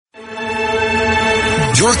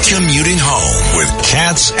You're commuting home with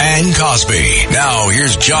Katz and Cosby. Now,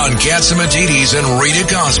 here's John Catsimatidis and Rita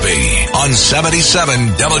Cosby on 77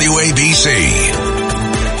 WABC.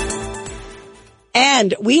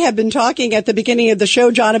 And we have been talking at the beginning of the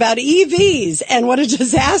show, John, about EVs and what a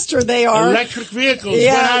disaster they are. Electric vehicles.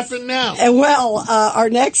 Yes. What happened now? And well, our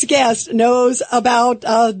next guest knows about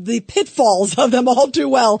the pitfalls of them all too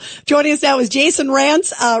well. Joining us now is Jason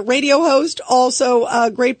Rantz, radio host, also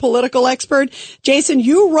a great political expert. Jason,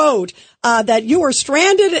 you wrote that you were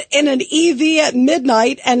stranded in an EV at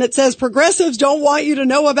midnight, and it says, progressives don't want you to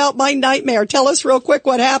know about my nightmare. Tell us real quick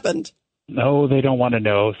what happened. No, they don't want to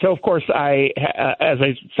know. So, of course,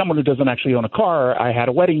 someone who doesn't actually own a car, I had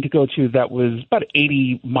a wedding to go to that was about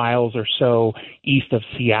 80 miles or so east of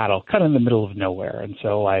Seattle, kind of in the middle of nowhere. And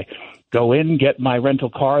so I go in, get my rental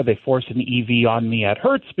car. They force an EV on me at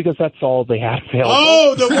Hertz because that's all they had available.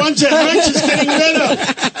 Oh, the ones that Hertz is getting rid of.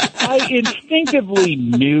 I instinctively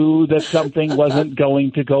knew that something wasn't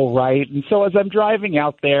going to go right. And so as I'm driving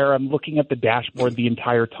out there, I'm looking at the dashboard the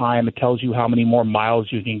entire time. It tells you how many more miles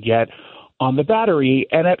you can get on the battery.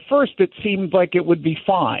 And at first it seemed like it would be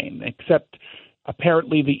fine, except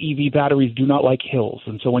apparently the EV batteries do not like hills.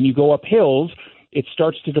 And so when you go up hills, it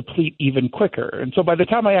starts to deplete even quicker. And so by the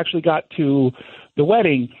time I actually got to the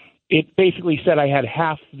wedding, it basically said I had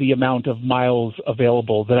half the amount of miles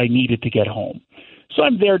available that I needed to get home. So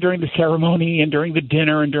I'm there during the ceremony and during the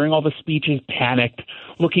dinner and during all the speeches, panicked,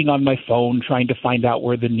 looking on my phone, trying to find out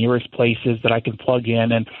where the nearest place is that I can plug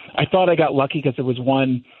in. And I thought I got lucky because there was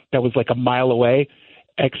one that was like a mile away,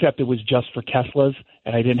 except it was just for Teslas,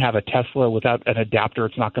 and I didn't have a Tesla without an adapter.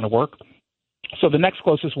 It's not going to work. So the next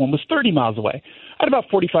closest one was 30 miles away. I had about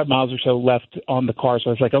 45 miles or so left on the car, so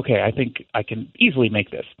I was like, okay, I think I can easily make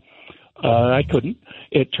this. I couldn't.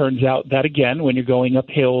 It turns out that, again, when you're going up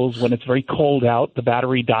hills, when it's very cold out, the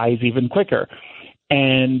battery dies even quicker.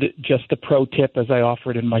 And just a pro tip, as I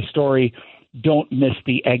offered in my story, don't miss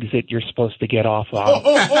the exit you're supposed to get off of.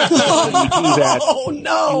 When you do that,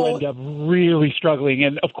 you end up really struggling.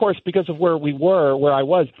 And, of course, because of where I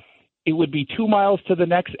was, it would be 2 miles to the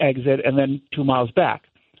next exit and then 2 miles back.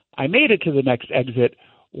 I made it to the next exit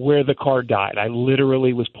where the car died. I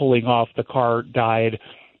literally was pulling off. The car died.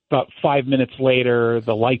 About 5 minutes later,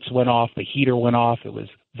 the lights went off, the heater went off. It was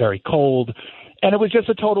very cold, and it was just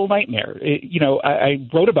a total nightmare. I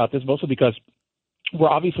wrote about this mostly because we're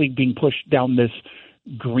obviously being pushed down this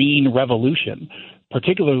green revolution,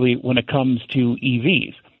 particularly when it comes to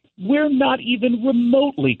EVs. We're not even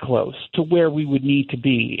remotely close to where we would need to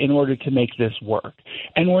be in order to make this work,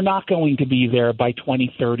 and we're not going to be there by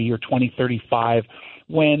 2030 or 2035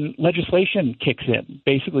 when legislation kicks in,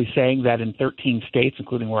 basically saying that in 13 states,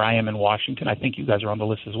 including where I am in Washington, I think you guys are on the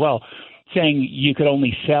list as well, saying you could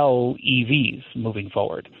only sell EVs moving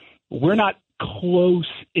forward. We're not close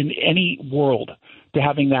in any world to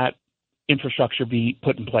having that infrastructure be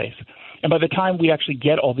put in place. And by the time we actually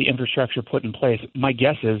get all the infrastructure put in place, my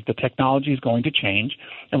guess is the technology is going to change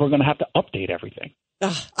and we're going to have to update everything.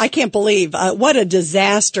 I can't believe what a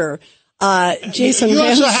disaster. Jason, you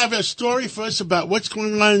also have a story for us about what's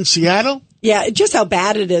going on in Seattle? Yeah, just how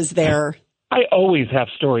bad it is there. I always have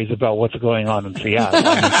stories about what's going on in Seattle.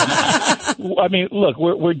 I mean, look,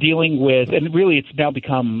 we're dealing with, and really it's now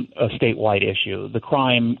become a statewide issue, the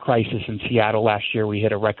crime crisis in Seattle. Last year we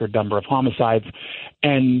hit a record number of homicides,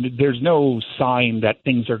 and there's no sign that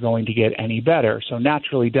things are going to get any better. So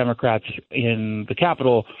naturally, Democrats in the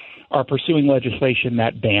Capitol are pursuing legislation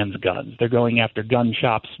that bans guns. They're going after gun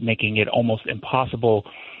shops, making it almost impossible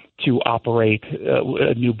to operate.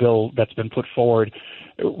 A new bill that's been put forward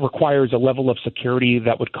requires a level of security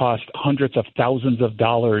that would cost hundreds of thousands of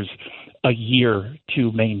dollars a year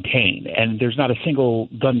to maintain. And there's not a single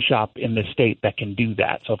gun shop in the state that can do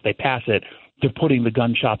that. So if they pass it, they're putting the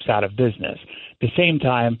gun shops out of business. At the same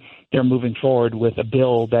time, they're moving forward with a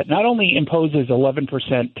bill that not only imposes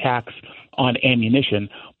 11% tax on ammunition,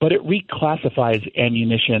 but it reclassifies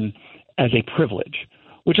ammunition as a privilege,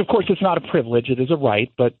 which, of course, it's not a privilege. It is a right,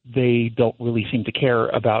 but they don't really seem to care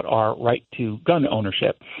about our right to gun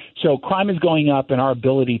ownership. So crime is going up and our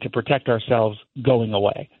ability to protect ourselves going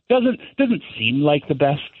away. Doesn't seem like the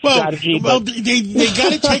best strategy. Well, they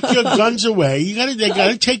got to take your guns away. They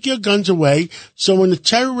got to take your guns away. So when the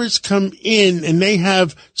terrorists come in and they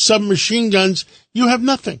have submachine guns, you have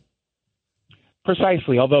nothing.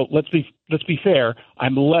 Precisely. Although let's be fair,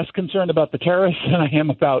 I'm less concerned about the terrorists than I am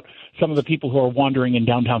about some of the people who are wandering in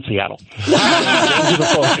downtown Seattle. Those are the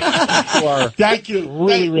folks who are Thank you.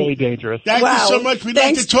 Really dangerous. Thank you so much. We'd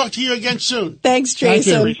like to talk to you again soon. Thanks,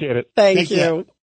 Jason. I appreciate it. Thank you.